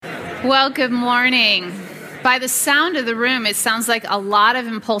Well, good morning. By the sound of the room, it sounds like a lot of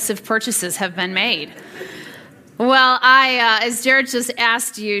impulsive purchases have been made. Well, as Jared just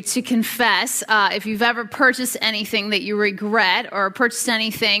asked you to confess, if you've ever purchased anything that you regret or purchased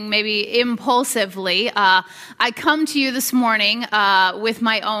anything maybe impulsively, I come to you this morning with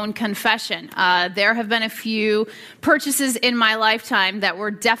my own confession. There have been a few purchases in my lifetime that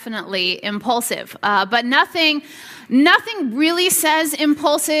were definitely impulsive, but nothing really says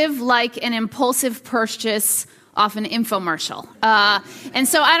impulsive like an impulsive purchase off an infomercial. And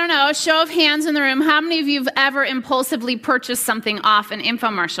so I don't know, a show of hands in the room, how many of you have ever impulsively purchased something off an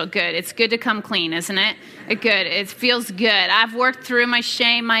infomercial? Good. It's good to come clean, isn't it? Good. It feels good. I've worked through my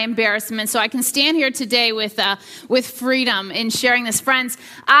shame, my embarrassment, so I can stand here today with freedom in sharing this. Friends,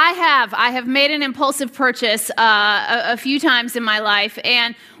 I have made an impulsive purchase a few times in my life,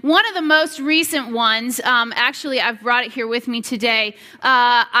 and one of the most recent ones, actually I've brought it here with me today,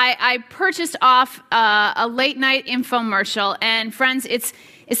 I purchased off a late night infomercial, and friends, it's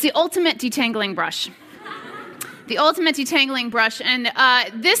the ultimate detangling brush. The ultimate detangling brush, and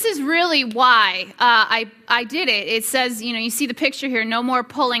this is really why I did it. It says, you see the picture here, no more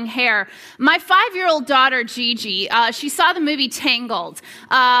pulling hair. My 5-year-old daughter, Gigi, she saw the movie Tangled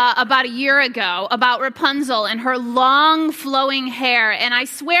about a year ago, about Rapunzel and her long flowing hair, and I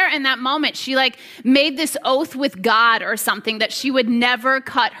swear in that moment, she made this oath with God or something that she would never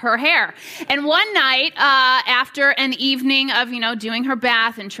cut her hair. And one night, after an evening of, doing her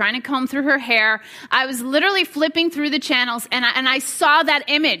bath and trying to comb through her hair, I was literally flipping through the channels, and I saw that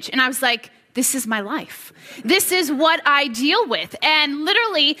image, and I was like, this is my life. This is what I deal with. And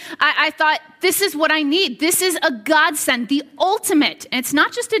literally, I thought, this is what I need. This is a godsend, the ultimate. And it's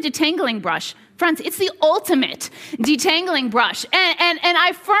not just a detangling brush. Friends, it's the ultimate detangling brush. And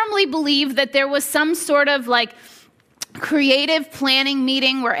I firmly believe that there was some sort of creative planning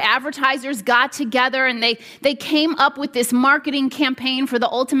meeting where advertisers got together and they came up with this marketing campaign for the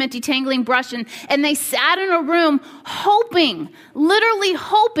ultimate detangling brush, and they sat in a room literally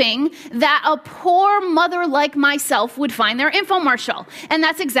hoping that a poor mother like myself would find their infomercial. And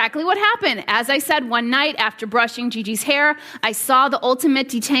that's exactly what happened. As I said, one night after brushing Gigi's hair, I saw the ultimate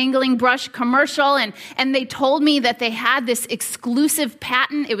detangling brush commercial, and they told me that they had this exclusive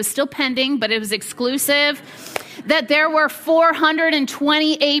patent. It was still pending, but it was exclusive. That there were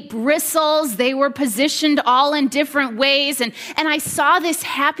 428 bristles. They were positioned all in different ways. And I saw this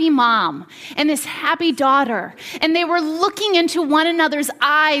happy mom and this happy daughter. And they were looking into one another's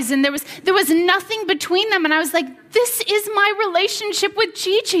eyes. And there was nothing between them. And I was like, this is my relationship with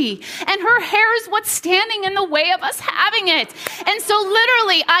Gigi. And her hair is what's standing in the way of us having it. And so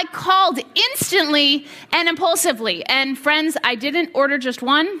literally, I called instantly and impulsively. And friends, I didn't order just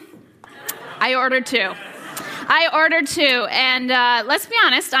one. I ordered two. And let's be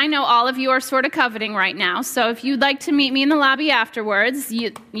honest, I know all of you are sort of coveting right now, so if you'd like to meet me in the lobby afterwards,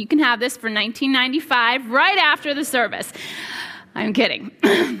 you can have this for $19.95 right after the service. I'm kidding.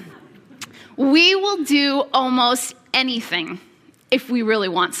 We will do almost anything if we really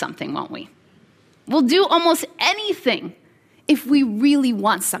want something, won't we? We'll do almost anything if we really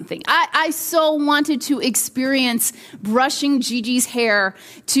want something. I so wanted to experience brushing Gigi's hair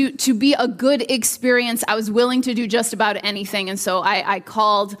to be a good experience. I was willing to do just about anything. And so I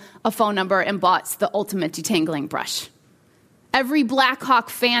called a phone number and bought the ultimate detangling brush. Every Blackhawk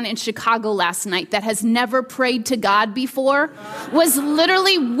fan in Chicago last night that has never prayed to God before was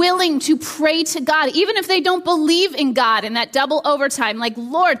literally willing to pray to God, even if they don't believe in God, in that double overtime. Like,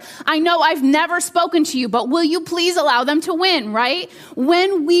 Lord, I know I've never spoken to you, but will you please allow them to win, right?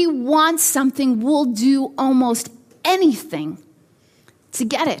 When we want something, we'll do almost anything to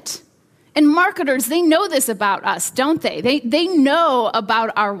get it. And marketers, they know this about us, don't they? They know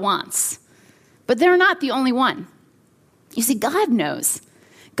about our wants. But they're not the only one. You see, God knows.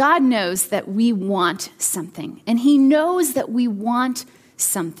 God knows that we want something. And he knows that we want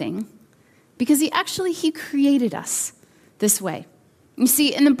something because he created us this way. You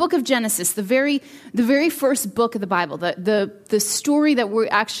see, in the book of Genesis, the very first book of the Bible, the story that we're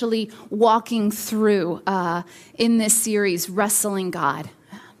actually walking through in this series, Wrestling God,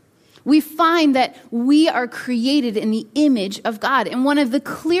 we find that we are created in the image of God. And one of the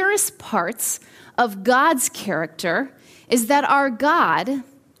clearest parts of God's character is that our God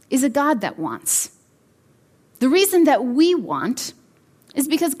is a God that wants. The reason that we want is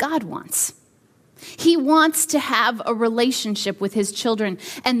because God wants. He wants to have a relationship with his children.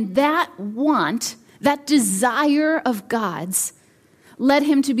 And that want, that desire of God's, led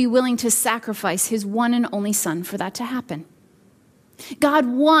him to be willing to sacrifice his one and only son for that to happen. God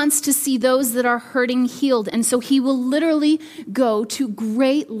wants to see those that are hurting healed, and so he will literally go to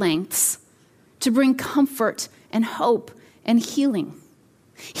great lengths to bring comfort and hope and healing.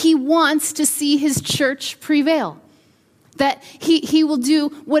 He wants to see his church prevail, that he will do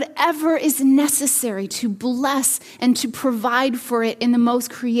whatever is necessary to bless and to provide for it in the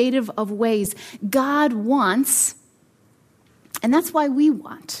most creative of ways. God wants, and that's why we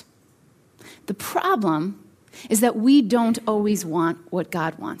want. The problem is that we don't always want what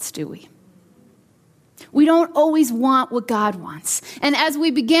God wants, do we? We don't always want what God wants. And as we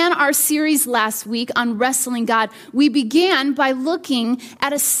began our series last week on Wrestling God, we began by looking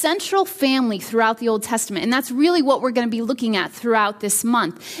at a central family throughout the Old Testament. And that's really what we're going to be looking at throughout this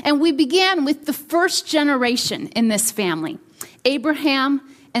month. And we began with the first generation in this family, Abraham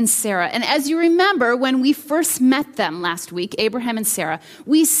and Sarah. And as you remember, when we first met them last week, Abraham and Sarah,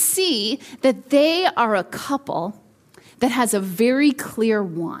 we see that they are a couple that has a very clear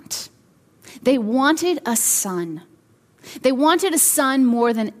want. They wanted a son. They wanted a son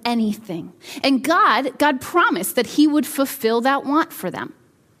more than anything. And God promised that he would fulfill that want for them.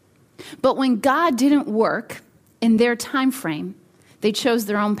 But when God didn't work in their time frame, they chose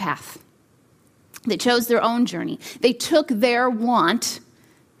their own path. They chose their own journey. They took their want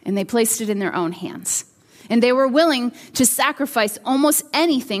and they placed it in their own hands. And they were willing to sacrifice almost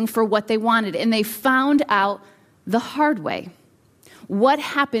anything for what they wanted. And they found out the hard way what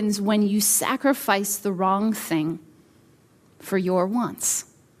happens when you sacrifice the wrong thing for your wants.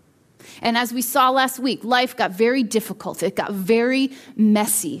 And as we saw last week, life got very difficult. It got very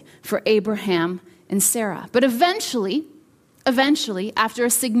messy for Abraham and Sarah. But eventually, after a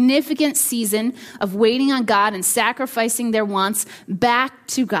significant season of waiting on God and sacrificing their wants back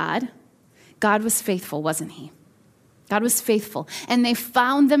to God, God was faithful, wasn't he? God was faithful. And they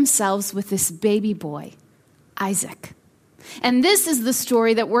found themselves with this baby boy, Isaac. And this is the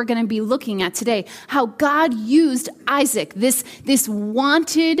story that we're going to be looking at today, how God used Isaac, this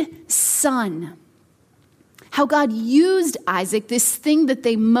wanted son. How God used Isaac, this thing that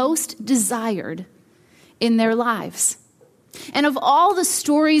they most desired in their lives. And of all the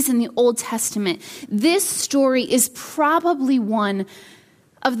stories in the Old Testament, this story is probably one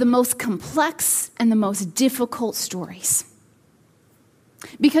of the most complex and the most difficult stories.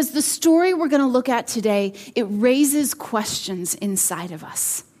 Because the story we're going to look at today, it raises questions inside of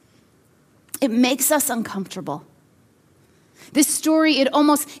us. It makes us uncomfortable. This story,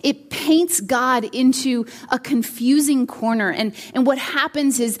 it paints God into a confusing corner. And what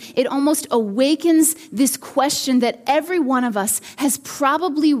happens is it almost awakens this question that every one of us has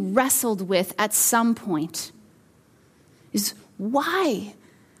probably wrestled with at some point. Is why?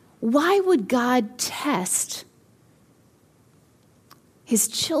 Why would God test his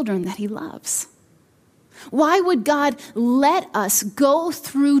children that he loves? Why would God let us go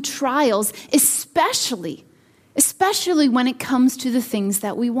through trials, especially when it comes to the things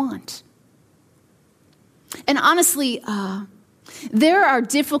that we want? And honestly, there are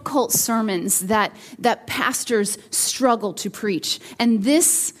difficult sermons that pastors struggle to preach, and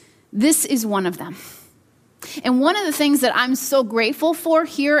this is one of them. And one of the things that I'm so grateful for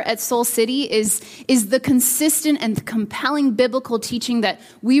here at Soul City is the consistent and compelling biblical teaching that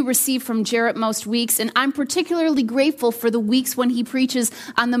we receive from Jarrett most weeks. And I'm particularly grateful for the weeks when he preaches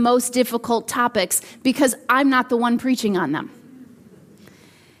on the most difficult topics, because I'm not the one preaching on them.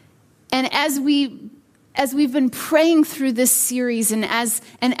 And as we've been praying through this series and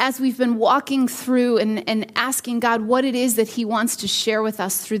as we've been walking through and asking God what it is that he wants to share with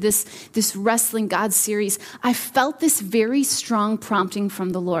us through this Wrestling God series, I felt this very strong prompting from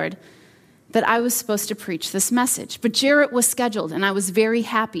the Lord that I was supposed to preach this message. But Jarrett was scheduled, and I was very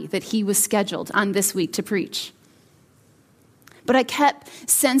happy that he was scheduled on this week to preach. But I kept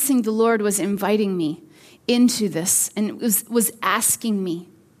sensing the Lord was inviting me into this and was asking me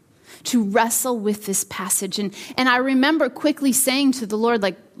to wrestle with this passage. And I remember quickly saying to the Lord,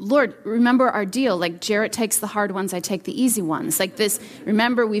 like, Lord, remember our deal. Like, Jarrett takes the hard ones, I take the easy ones. Like this,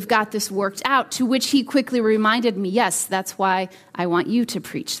 remember, we've got this worked out. To which he quickly reminded me, yes, that's why I want you to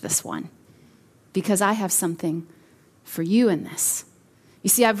preach this one. Because I have something for you in this. You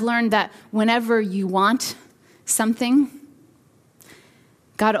see, I've learned that whenever you want something,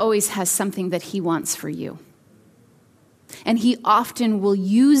 God always has something that he wants for you. And he often will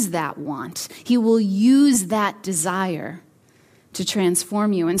use that want. He will use that desire to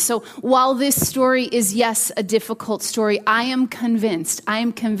transform you. And so while this story is, yes, a difficult story, I am convinced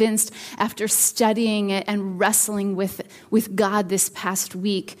after studying it and wrestling with God this past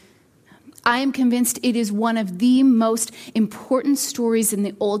week, I am convinced it is one of the most important stories in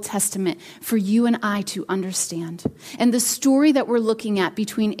the Old Testament for you and I to understand. And the story that we're looking at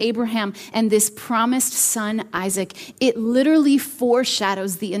between Abraham and this promised son, Isaac, it literally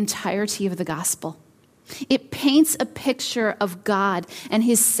foreshadows the entirety of the gospel. It paints a picture of God and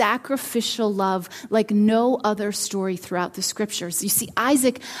his sacrificial love like no other story throughout the scriptures. You see,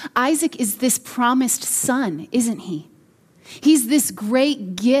 Isaac is this promised son, isn't he? He's this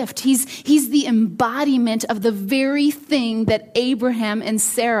great gift. He's the embodiment of the very thing that Abraham and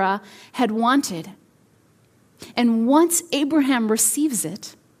Sarah had wanted. And once Abraham receives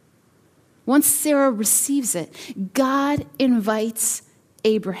it, once Sarah receives it, God invites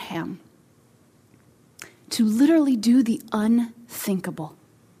Abraham to literally do the unthinkable,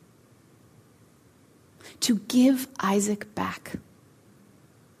 to give Isaac back.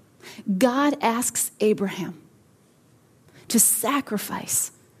 God asks Abraham to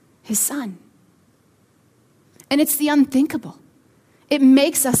sacrifice his son. And it's the unthinkable. It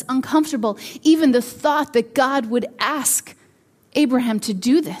makes us uncomfortable, even the thought that God would ask Abraham to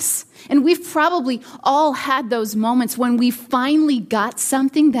do this. And we've probably all had those moments when we finally got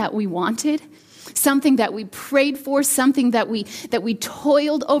something that we wanted, something that we prayed for, something that we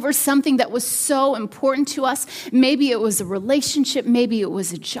toiled over, something that was so important to us. Maybe it was a relationship, maybe it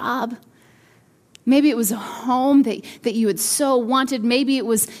was a job. Maybe it was a home that you had so wanted. Maybe it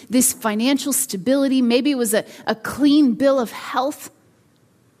was this financial stability. Maybe it was a clean bill of health.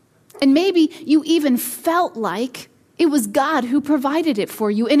 And maybe you even felt like it was God who provided it for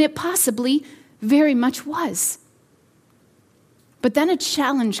you, and it possibly very much was. But then a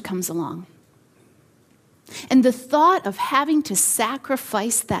challenge comes along. And the thought of having to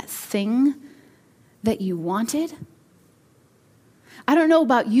sacrifice that thing that you wanted, I don't know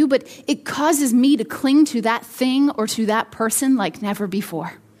about you, but it causes me to cling to that thing or to that person like never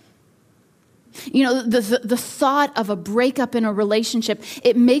before. You know, the thought of a breakup in a relationship,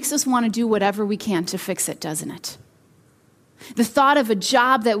 it makes us want to do whatever we can to fix it, doesn't it? The thought of a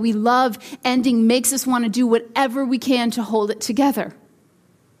job that we love ending makes us want to do whatever we can to hold it together.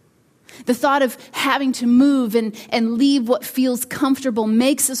 The thought of having to move and leave what feels comfortable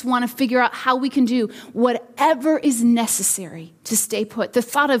makes us want to figure out how we can do whatever is necessary to stay put. The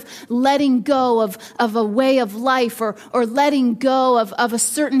thought of letting go of a way of life or letting go of a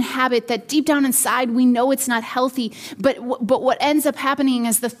certain habit that deep down inside we know it's not healthy, but what ends up happening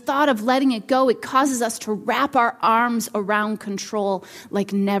is the thought of letting it go, it causes us to wrap our arms around control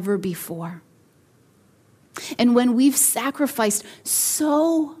like never before. And when we've sacrificed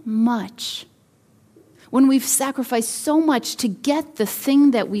so much, to get the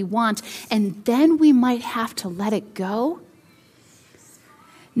thing that we want, and then we might have to let it go,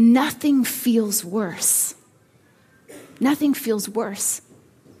 nothing feels worse. Nothing feels worse.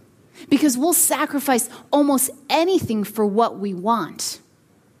 Because we'll sacrifice almost anything for what we want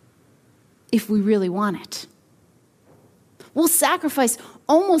if we really want it. We'll sacrifice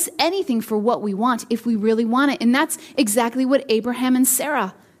almost anything for what we want if we really want it. And that's exactly what Abraham and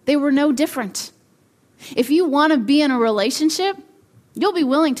Sarah, they were no different. If you want to be in a relationship, you'll be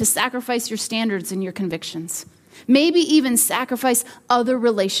willing to sacrifice your standards and your convictions. Maybe even sacrifice other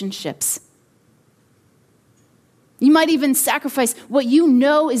relationships. You might even sacrifice what you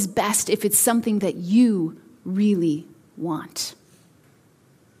know is best if it's something that you really want.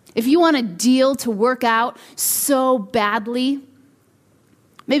 If you want a deal to work out so badly,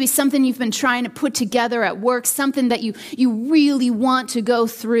 maybe something you've been trying to put together at work, something that you really want to go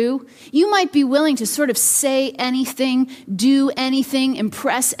through, you might be willing to sort of say anything, do anything,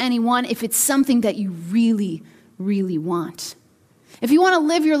 impress anyone if it's something that you really, really want. If you want to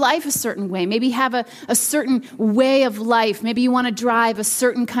live your life a certain way, maybe have a certain way of life, maybe you want to drive a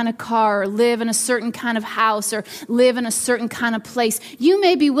certain kind of car or live in a certain kind of house or live in a certain kind of place, you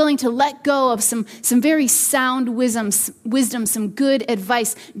may be willing to let go of some very sound wisdom, some good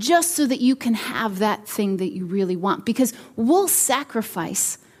advice, just so that you can have that thing that you really want. Because we'll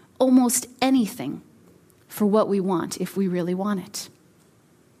sacrifice almost anything for what we want if we really want it.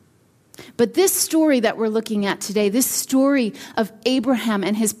 But this story that we're looking at today, this story of Abraham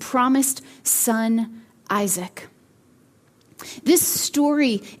and his promised son, Isaac, this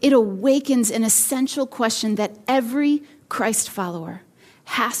story, it awakens an essential question that every Christ follower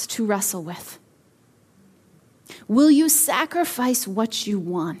has to wrestle with. Will you sacrifice what you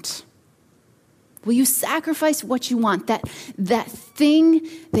want? Will you sacrifice what you want, that thing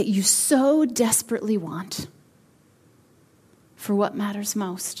that you so desperately want, for what matters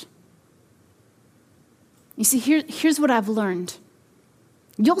most? You see, here's what I've learned.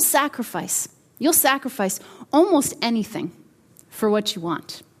 You'll sacrifice almost anything for what you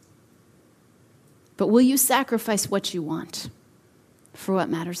want. But will you sacrifice what you want for what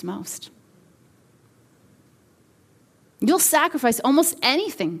matters most? You'll sacrifice almost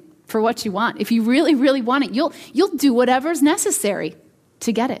anything for what you want. If you really, really want it, you'll do whatever's necessary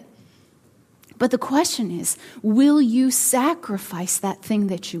to get it. But the question is, will you sacrifice that thing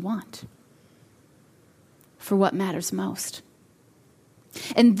that you want for what matters most?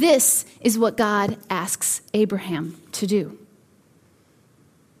 And this is what God asks Abraham to do.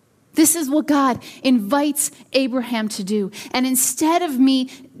 This is what God invites Abraham to do. And instead of me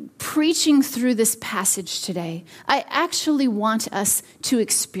preaching through this passage today, I actually want us to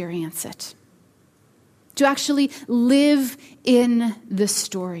experience it, to actually live in the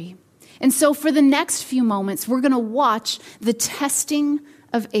story. And so for the next few moments, we're going to watch the testing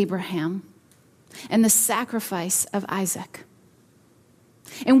of Abraham and the sacrifice of Isaac.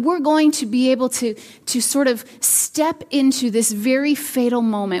 And we're going to be able to sort of step into this very fatal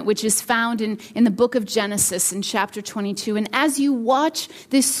moment, which is found in the book of Genesis in chapter 22. And as you watch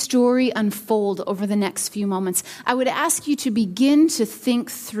this story unfold over the next few moments, I would ask you to begin to think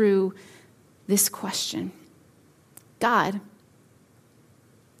through this question. God,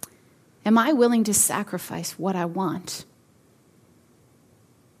 am I willing to sacrifice what I want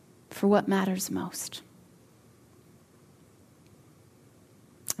for what matters most?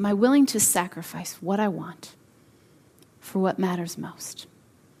 Am I willing to sacrifice what I want for what matters most?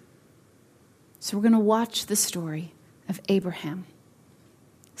 So we're going to watch the story of Abraham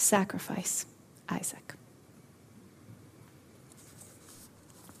sacrifice Isaac.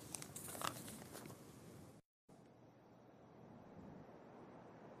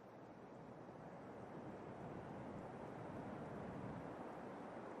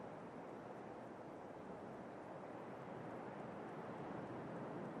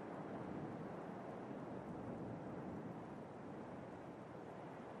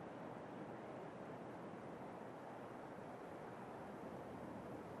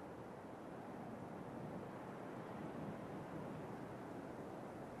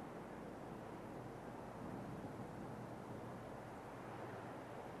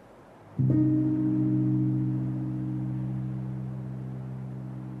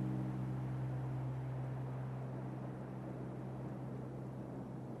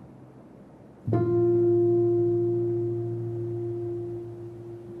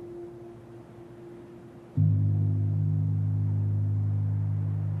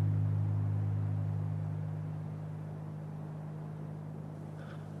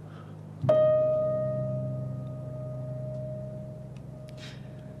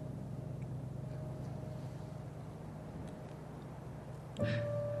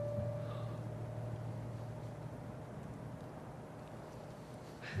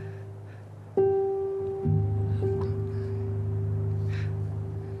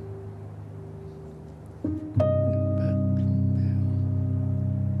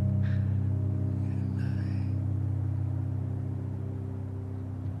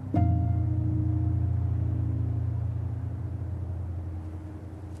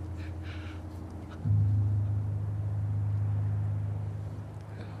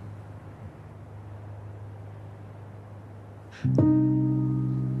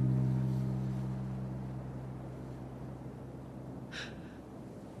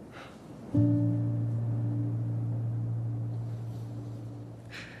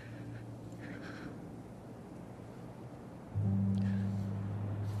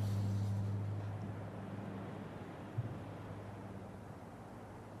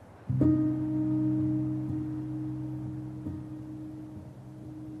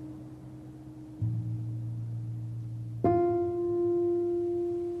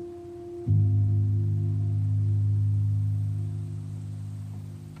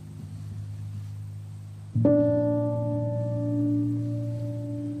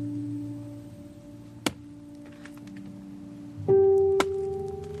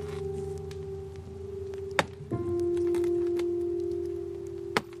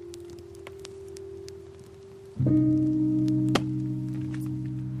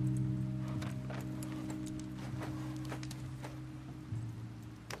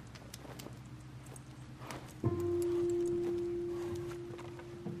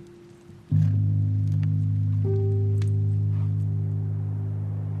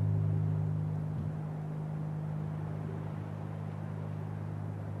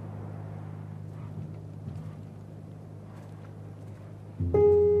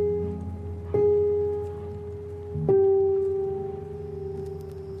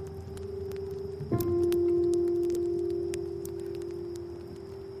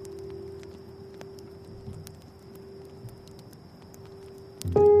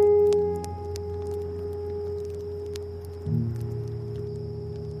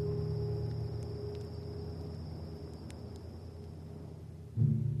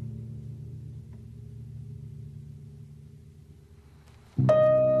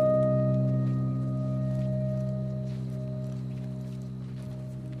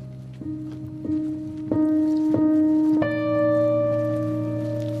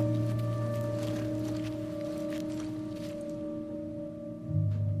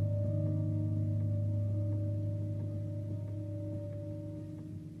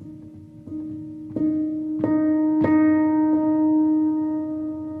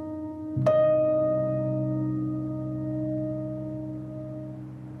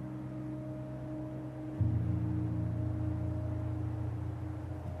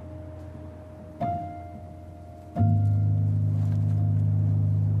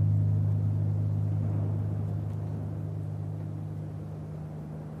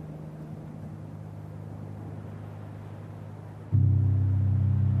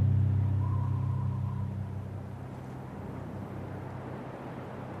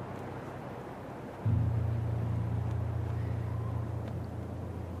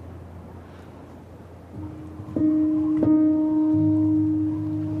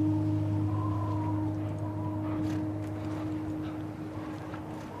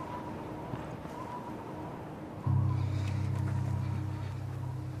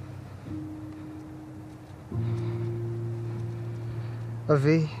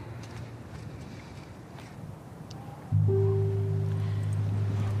 אבי.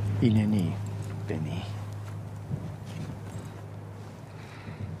 הנני, בני.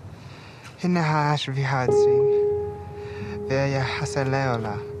 הנה השבי העצים, והיה חסר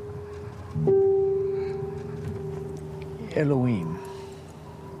לעולה. אלוהים,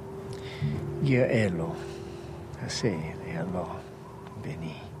 יראה לו, עשה לאלו,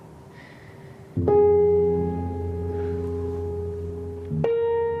 בני.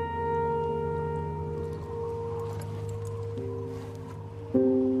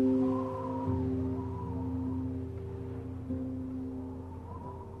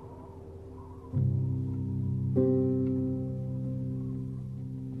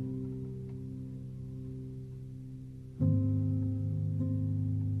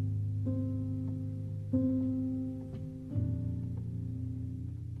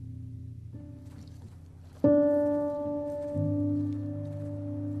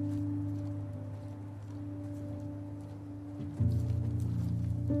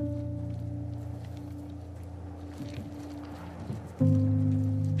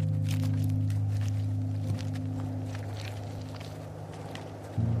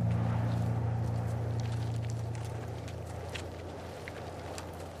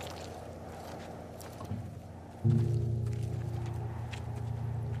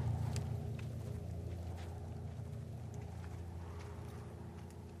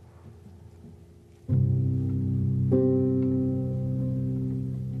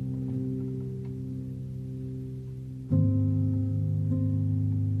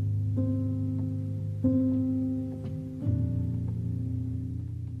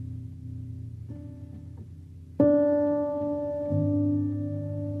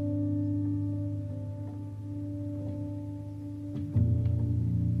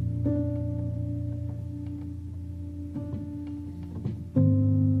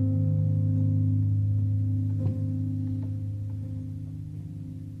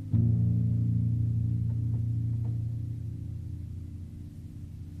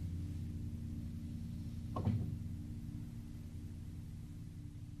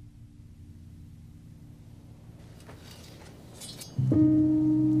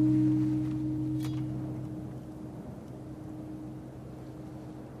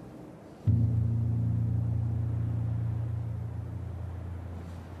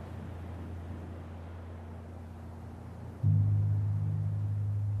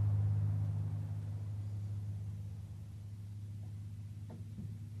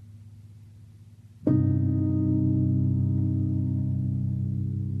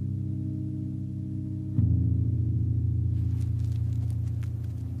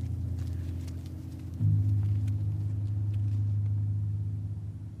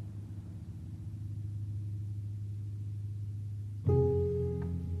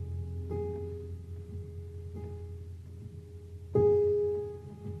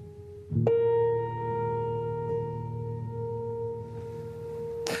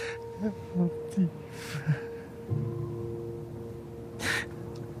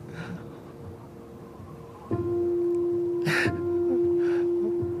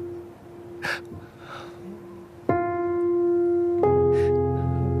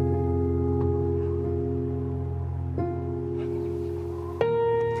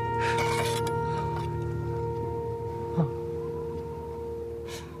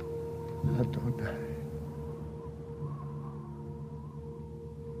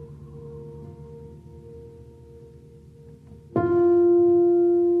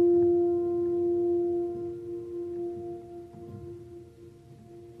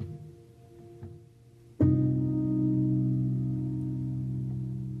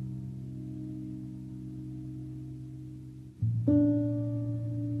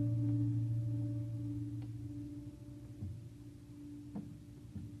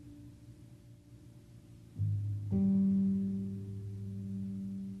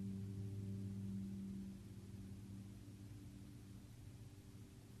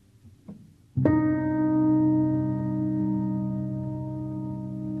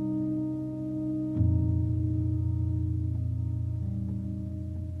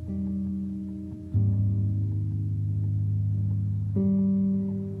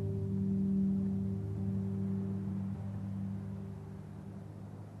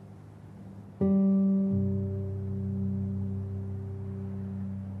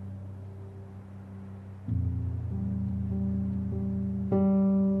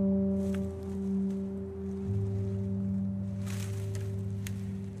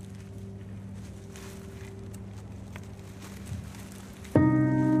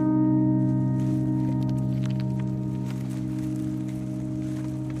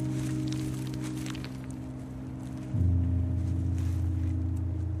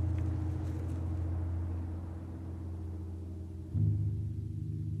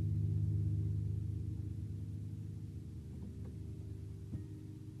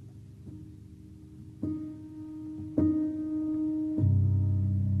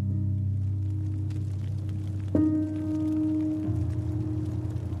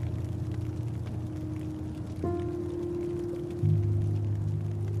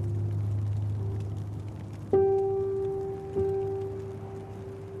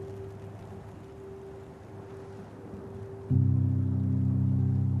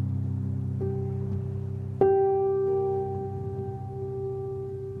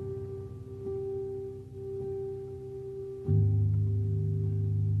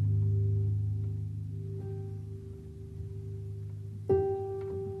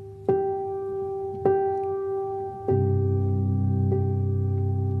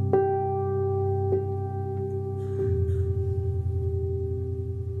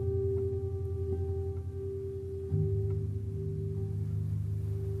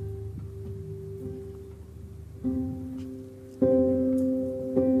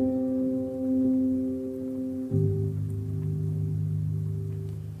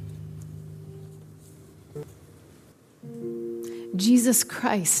 Jesus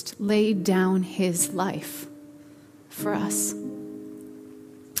Christ laid down his life for us.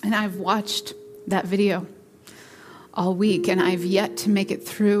 And I've watched that video all week, and I've yet to make it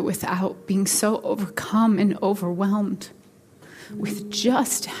through without being so overcome and overwhelmed with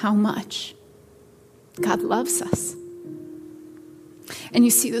just how much God loves us. And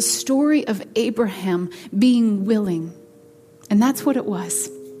you see the story of Abraham being willing, and that's what it was.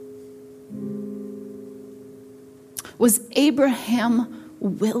 Was Abraham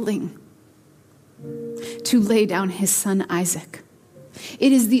willing to lay down his son Isaac?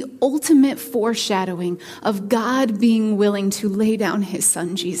 It is the ultimate foreshadowing of God being willing to lay down his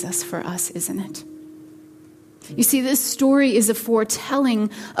son Jesus for us, isn't it? You see, this story is a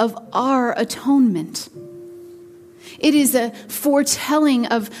foretelling of our atonement. It is a foretelling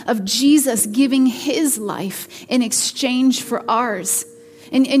of Jesus giving his life in exchange for ours.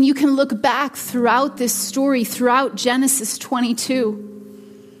 And you can look back throughout this story, throughout Genesis 22.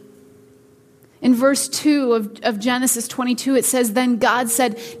 In verse 2 of Genesis 22, it says, "Then God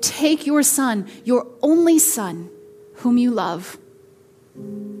said, 'Take your son, your only son, whom you love.'"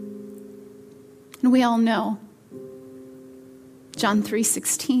 And we all know John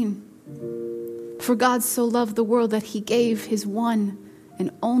 3:16. "For God so loved the world that he gave his one and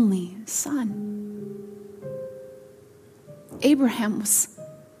only son." Abraham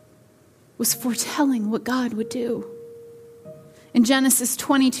was foretelling what God would do. In Genesis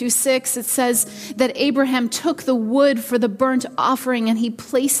 22:6, it says that Abraham took the wood for the burnt offering and he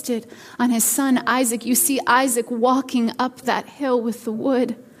placed it on his son Isaac. You see Isaac walking up that hill with the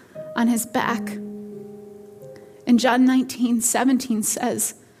wood on his back. And John 19:17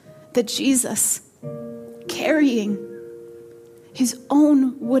 says that Jesus, carrying his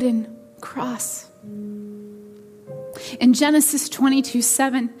own wooden cross. In Genesis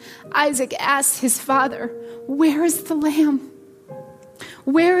 22:7, Isaac asked his father, "Where is the lamb?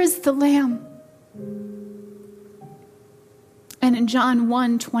 Where is the lamb?" And in John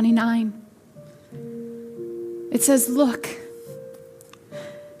 1:29, it says, Look,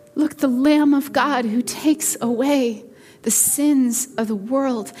 the Lamb of God who takes away the sins of the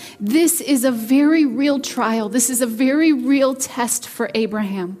world." This is a very real trial. This is a very real test for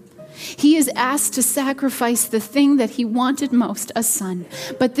Abraham. He is asked to sacrifice the thing that he wanted most, a son.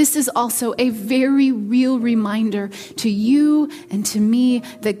 But this is also a very real reminder to you and to me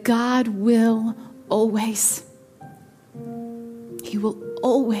that God will always, he will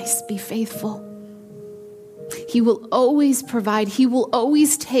always be faithful. He will always provide. He will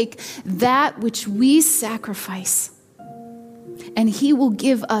always take that which we sacrifice, and he will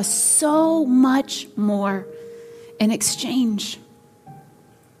give us so much more in exchange.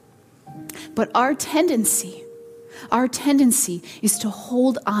 But our tendency is to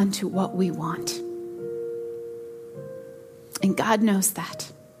hold on to what we want. And God knows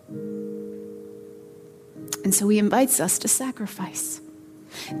that. And so he invites us to sacrifice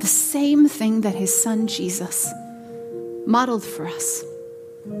the same thing that his son Jesus modeled for us.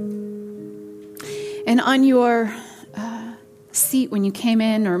 And on your seat when you came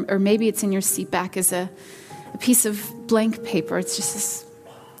in, or maybe it's in your seat back, is a piece of blank paper. It's just this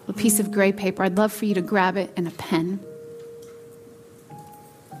a piece of gray paper. I'd love for you to grab it and a pen.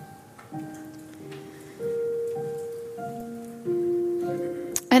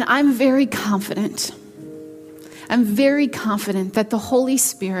 And I'm very confident that the Holy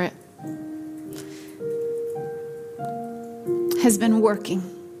Spirit has been working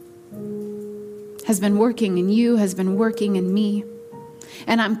in you, has been working in me.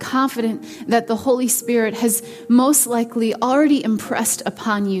 And I'm confident that the Holy Spirit has most likely already impressed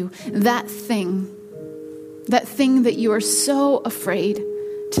upon you that thing that you are so afraid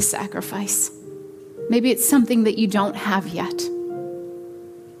to sacrifice. Maybe it's something that you don't have yet.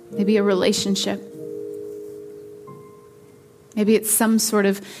 Maybe a relationship. Maybe it's some sort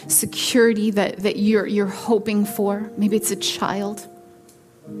of security that you're hoping for. Maybe it's a child.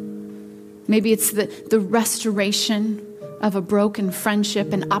 Maybe it's the restoration of a broken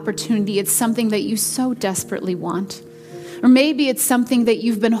friendship, an opportunity. It's something that you so desperately want. Or maybe it's something that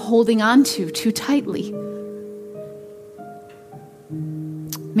you've been holding on to too tightly.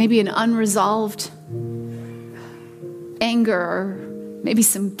 Maybe an unresolved anger, or maybe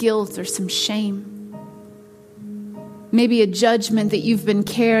some guilt or some shame. Maybe a judgment that you've been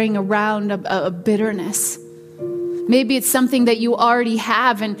carrying around, a bitterness. Maybe it's something that you already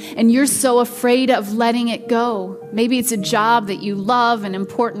have and you're so afraid of letting it go. Maybe it's a job that you love, an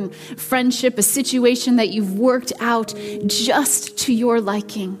important friendship, a situation that you've worked out just to your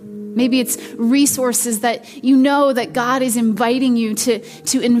liking. Maybe it's resources that you know that God is inviting you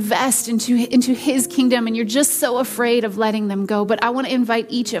to invest into his kingdom, and you're just so afraid of letting them go. But I want to invite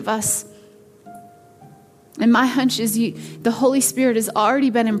each of us. And my hunch is the Holy Spirit has already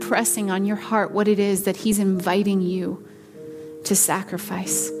been impressing on your heart what it is that he's inviting you to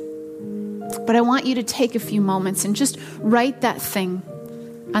sacrifice. But I want you to take a few moments and just write that thing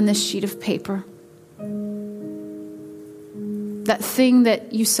on this sheet of paper. That thing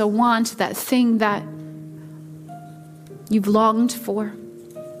that you so want, that thing that you've longed for.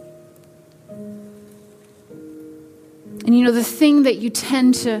 And you know, the thing that you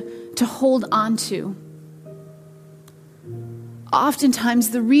tend to hold on to.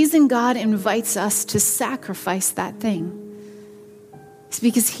 Oftentimes, the reason God invites us to sacrifice that thing is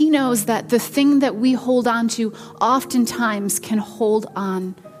because he knows that the thing that we hold on to oftentimes can hold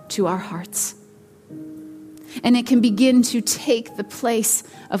on to our hearts. And it can begin to take the place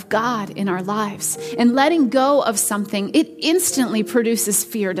of God in our lives. And letting go of something, it instantly produces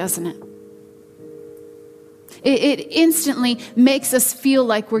fear, doesn't it? It instantly makes us feel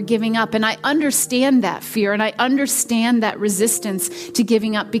like we're giving up. And I understand that fear, and I understand that resistance to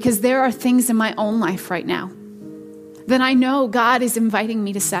giving up, because there are things in my own life right now that I know God is inviting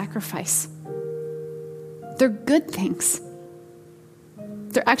me to sacrifice. They're good things.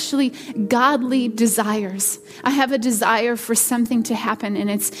 They're actually godly desires. I have a desire for something to happen, and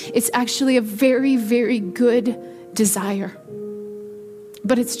it's actually a very, very good desire.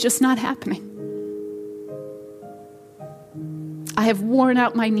 But it's just not happening. I have worn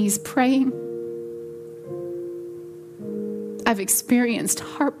out my knees praying. I've experienced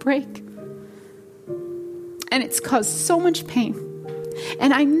heartbreak. And it's caused so much pain.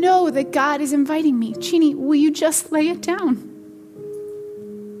 And I know that God is inviting me. Jeannie, will you just lay it down?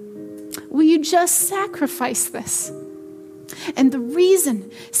 Will you just sacrifice this? And the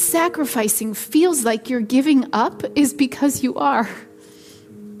reason sacrificing feels like you're giving up is because you are.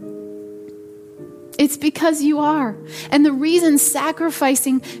 It's because you are. And the reason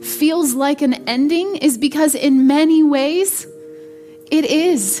sacrificing feels like an ending is because in many ways, it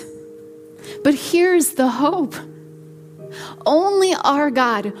is. But here's the hope. Only our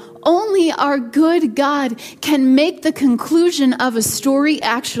God, only our good God can make the conclusion of a story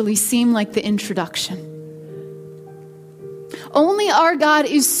actually seem like the introduction. Only our God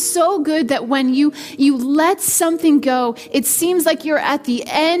is so good that when you let something go, it seems like you're at the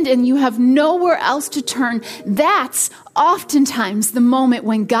end and you have nowhere else to turn. That's oftentimes the moment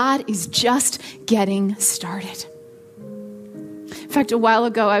when God is just getting started. In fact, a while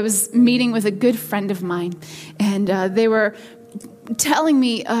ago, I was meeting with a good friend of mine, and they were telling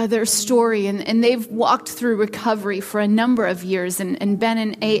me their story, and they've walked through recovery for a number of years and been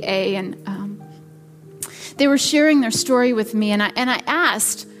in AA, and they were sharing their story with me, and I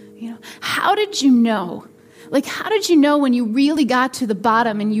asked, how did you know? Like, how did you know when you really got to the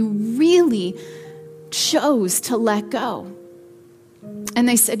bottom and you really chose to let go? And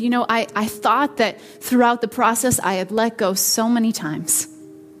they said, I thought that throughout the process I had let go so many times.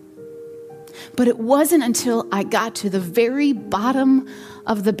 But it wasn't until I got to the very bottom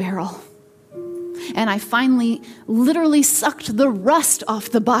of the barrel and I finally literally sucked the rust off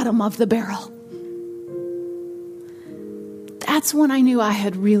the bottom of the barrel. That's when I knew I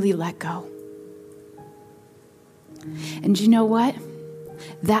had really let go. And you know what?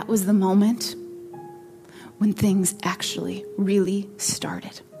 That was the moment when things actually really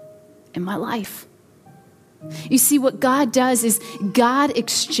started in my life. You see, what God does is God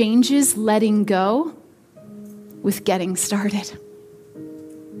exchanges letting go with getting started.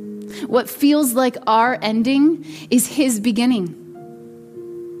 What feels like our ending is his beginning.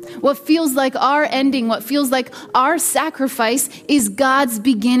 What feels like our ending, what feels like our sacrifice is God's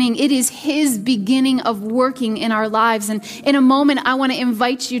beginning. It is his beginning of working in our lives. And in a moment, I want to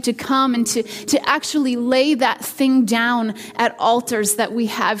invite you to come and to actually lay that thing down at altars that we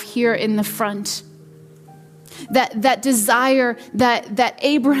have here in the front. That desire that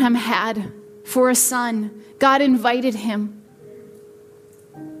Abraham had for a son, God invited him.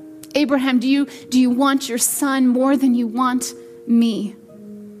 Abraham, do you want your son more than you want me?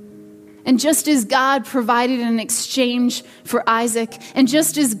 And just as God provided an exchange for Isaac, and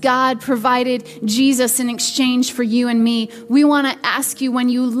just as God provided Jesus in exchange for you and me, we want to ask you, when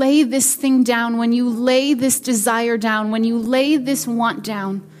you lay this thing down, when you lay this desire down, when you lay this want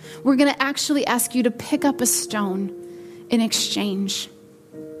down, we're going to actually ask you to pick up a stone in exchange.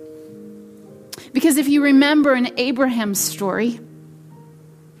 Because if you remember in Abraham's story,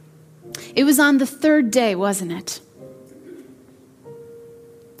 it was on the third day, wasn't it?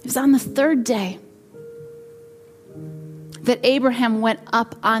 It was on the third day that Abraham went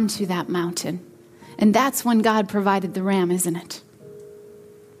up onto that mountain. And that's when God provided the ram, isn't it?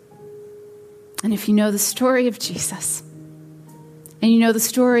 And if you know the story of Jesus, and you know the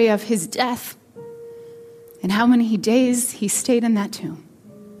story of his death, and how many days he stayed in that tomb,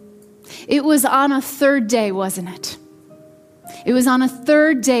 it was on a third day, wasn't it? It was on a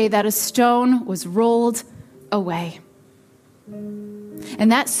third day that a stone was rolled away.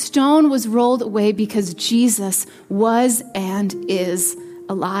 And that stone was rolled away because Jesus was and is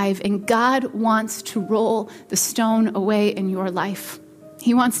alive. And God wants to roll the stone away in your life.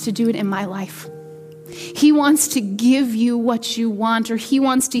 He wants to do it in my life. He wants to give you what you want, or he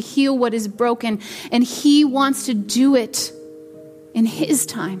wants to heal what is broken. And he wants to do it in his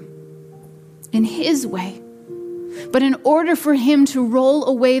time, in his way. But in order for him to roll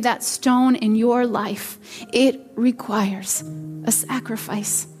away that stone in your life, it requires a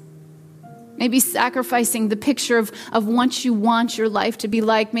sacrifice. Maybe sacrificing the picture of what you want your life to be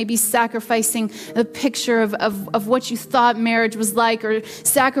like. Maybe sacrificing the picture of what you thought marriage was like, or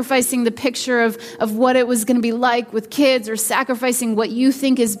sacrificing the picture of what it was going to be like with kids, or sacrificing what you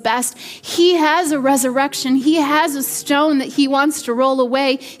think is best. He has a resurrection. He has a stone that he wants to roll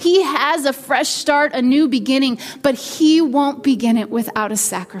away. He has a fresh start, a new beginning, but he won't begin it without a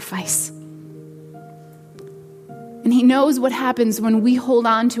sacrifice. And he knows what happens when we hold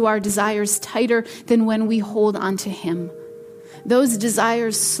on to our desires tighter than when we hold on to him. Those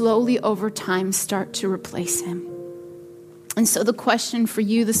desires slowly over time start to replace him. And so the question for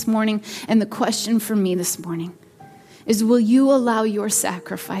you this morning, and the question for me this morning, is will you allow your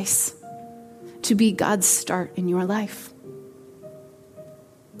sacrifice to be God's start in your life?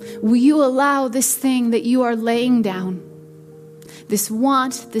 Will you allow this thing that you are laying down, this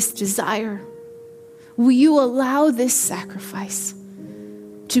want, this desire, will you allow this sacrifice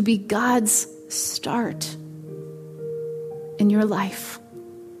to be God's start in your life?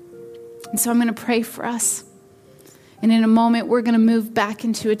 And so I'm going to pray for us. And in a moment, we're going to move back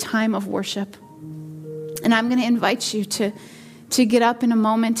into a time of worship. And I'm going to invite you to get up in a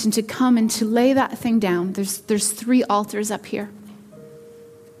moment and to come and to lay that thing down. There's 3 altars up here.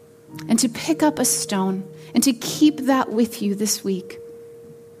 And to pick up a stone and to keep that with you this week,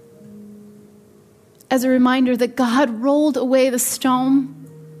 as a reminder that God rolled away the stone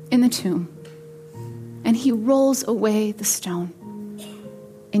in the tomb, and he rolls away the stone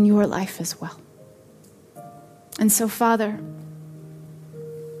in your life as well. And so, Father,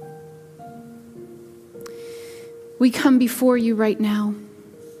 we come before you right now,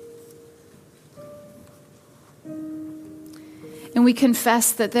 and we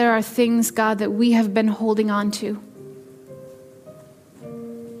confess that there are things, God, that we have been holding on to.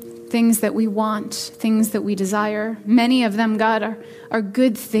 Things that we want, things that we desire. Many of them, God, are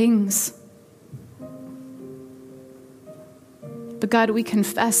good things. But God, we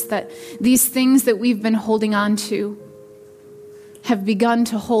confess that these things that we've been holding on to have begun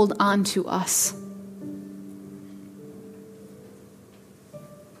to hold on to us.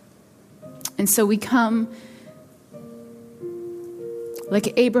 And so we come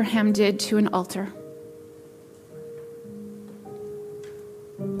like Abraham did to an altar.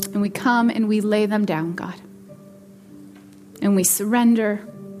 And we come and we lay them down, God. And we surrender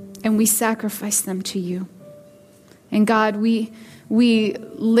and we sacrifice them to you. And God, we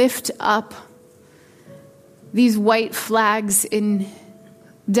lift up these white flags in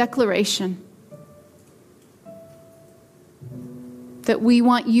declaration that we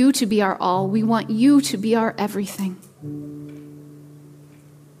want you to be our all. We want you to be our everything.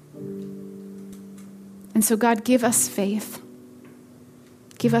 And so, God, give us faith.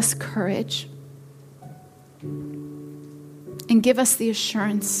 Give us courage. And give us the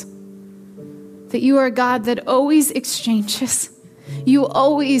assurance that you are a God that always exchanges. You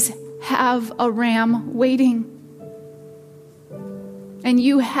always have a ram waiting. And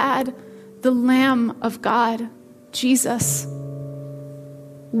you had the Lamb of God, Jesus,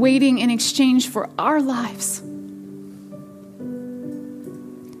 waiting in exchange for our lives.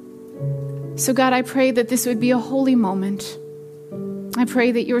 So God, I pray that this would be a holy moment. I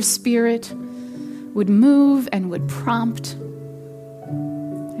pray that your Spirit would move and would prompt.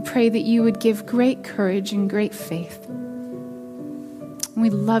 I pray that you would give great courage and great faith. We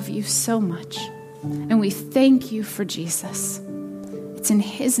love you so much. And we thank you for Jesus. It's in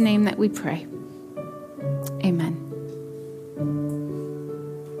his name that we pray. Amen.